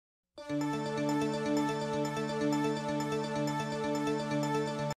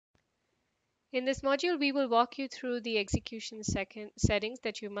In this module, we will walk you through the execution settings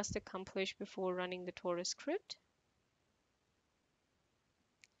that you must accomplish before running the Taurus script.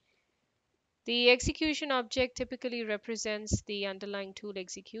 The execution object typically represents the underlying tool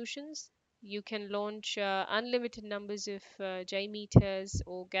executions. You can launch unlimited numbers of JMeters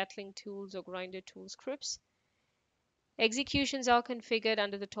or Gatling tools or grinder tool scripts. Executions are configured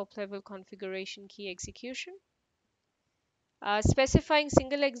under the top-level configuration key execution. Specifying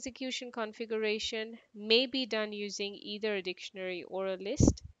single execution configuration may be done using either a dictionary or a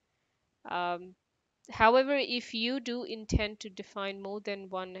list. However, if you do intend to define more than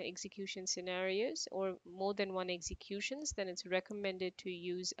one execution scenarios or more than one executions, then it's recommended to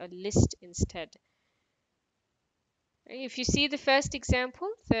use a list instead. If you see the first example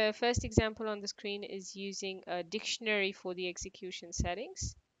on the screen is using a dictionary for the execution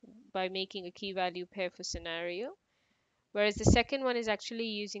settings by making a key value pair for scenario. Whereas the second one is actually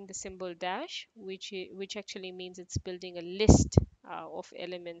using the symbol dash, which actually means it's building a list of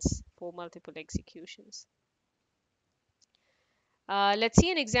elements for multiple executions. Let's see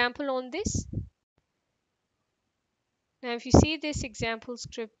an example on this. Now, if you see this example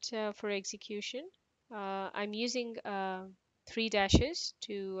script for execution, I'm using 3 dashes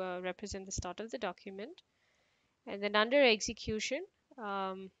to represent the start of the document. And then under execution,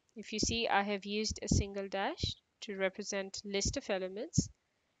 if you see, I have used a single dash to represent list of elements.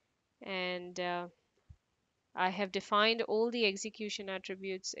 And I have defined all the execution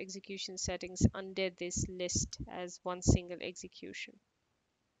attributes, execution settings under this list as one single execution.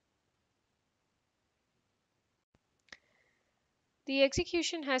 The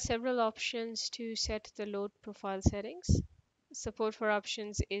execution has several options to set the load profile settings. Support for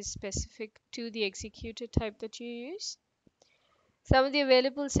options is specific to the executor type that you use. Some of the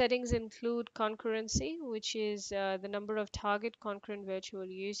available settings include concurrency, which is the number of target concurrent virtual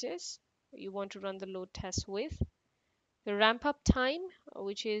users you want to run the load test with. The ramp up time,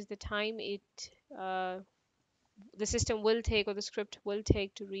 which is the time the system will take or the script will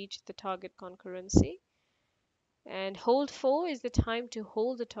take to reach the target concurrency. And hold for is the time to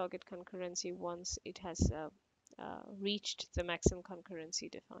hold the target concurrency once it has reached the maximum concurrency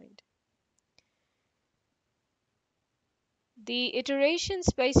defined. The iterations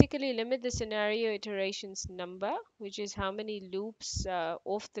basically limit the scenario iterations number, which is how many loops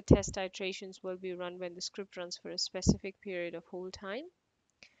of the test iterations will be run when the script runs for a specific period of hold time.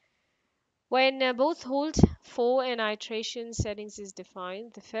 When both hold for and iteration settings is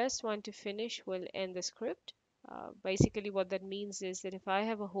defined, the first one to finish will end the script. Basically, what that means is that if I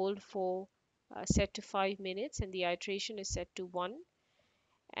have a hold for set to 5 minutes and the iteration is set to 1,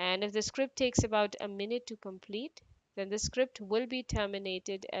 and if the script takes about a minute to complete, then the script will be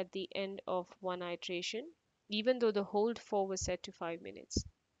terminated at the end of one iteration, even though the hold for was set to 5 minutes.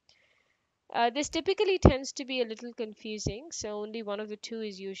 This typically tends to be a little confusing, so only one of the two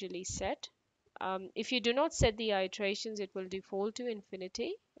is usually set. If you do not set the iterations, it will default to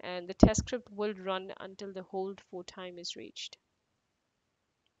infinity, and the test script will run until the hold for time is reached.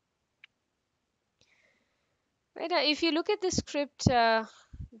 Right, if you look at the script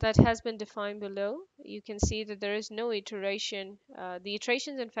that has been defined below, you can see that there is no iteration. The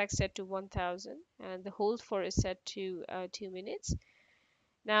iteration is in fact set to 1000 and the hold for is set to 2 minutes.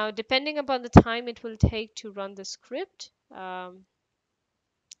 Now, depending upon the time it will take to run the script,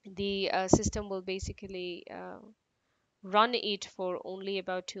 the system will basically run it for only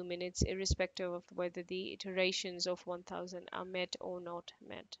about 2 minutes, irrespective of whether the iterations of 1000 are met or not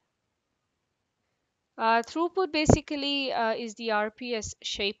met. Throughput basically is the RPS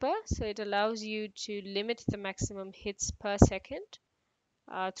shaper, so it allows you to limit the maximum hits per second.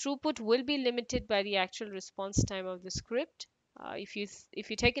 Throughput will be limited by the actual response time of the script. If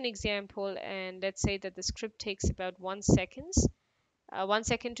you take an example and let's say that the script takes about 1 second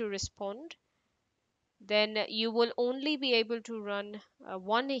to respond, then you will only be able to run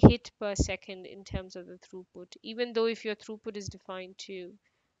 1 hit per second in terms of the throughput, even though if your throughput is defined to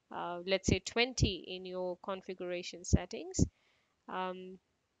let's say 20 in your configuration settings.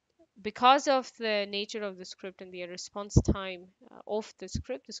 Because of the nature of the script and the response time of the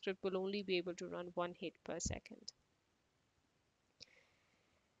script will only be able to run 1 hit per second.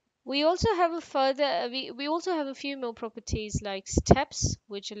 We also have a few more properties like steps,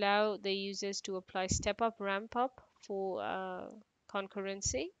 which allow the users to apply step up, ramp up for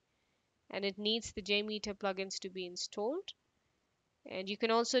concurrency, and it needs the JMeter plugins to be installed. And you can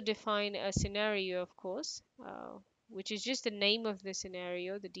also define a scenario, of course, which is just the name of the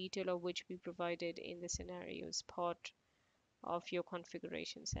scenario, the detail of which we provided in the scenarios part of your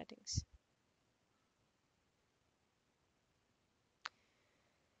configuration settings.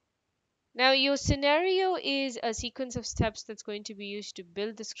 Now, your scenario is a sequence of steps that's going to be used to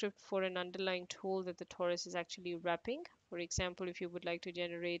build the script for an underlying tool that the Taurus is actually wrapping. For example, if you would like to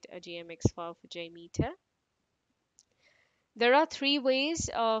generate a JMX file for JMeter. There are three ways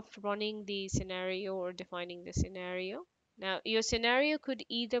of running the scenario or defining the scenario. Now, your scenario could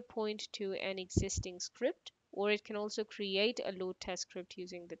either point to an existing script, or it can also create a load test script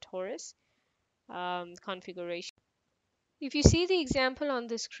using the Taurus configuration. If you see the example on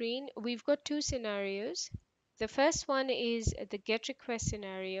the screen, we've got two scenarios. The first one is the GET request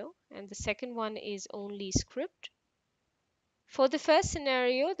scenario, and the second one is only script. For the first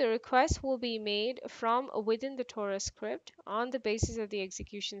scenario, the request will be made from within the Taurus script on the basis of the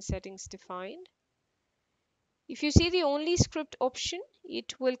execution settings defined. If you see the only script option,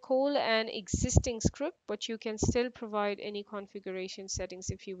 it will call an existing script, but you can still provide any configuration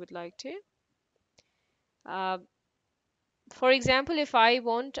settings if you would like to. Uh, For example, if I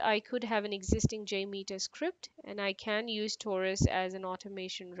want, I could have an existing JMeter script, and I can use Taurus as an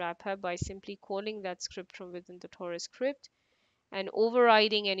automation wrapper by simply calling that script from within the Taurus script and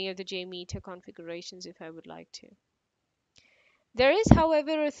overriding any of the JMeter configurations if I would like to. There is,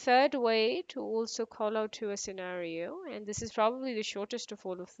 however, a third way to also call out to a scenario, and this is probably the shortest of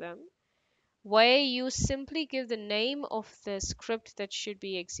all of them, where you simply give the name of the script that should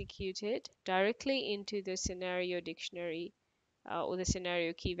be executed directly into the scenario dictionary or the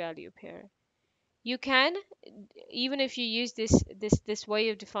scenario key value pair. You can, even if you use this way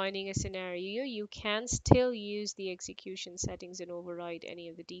of defining a scenario, you can still use the execution settings and override any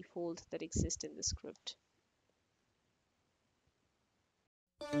of the default that exist in the script.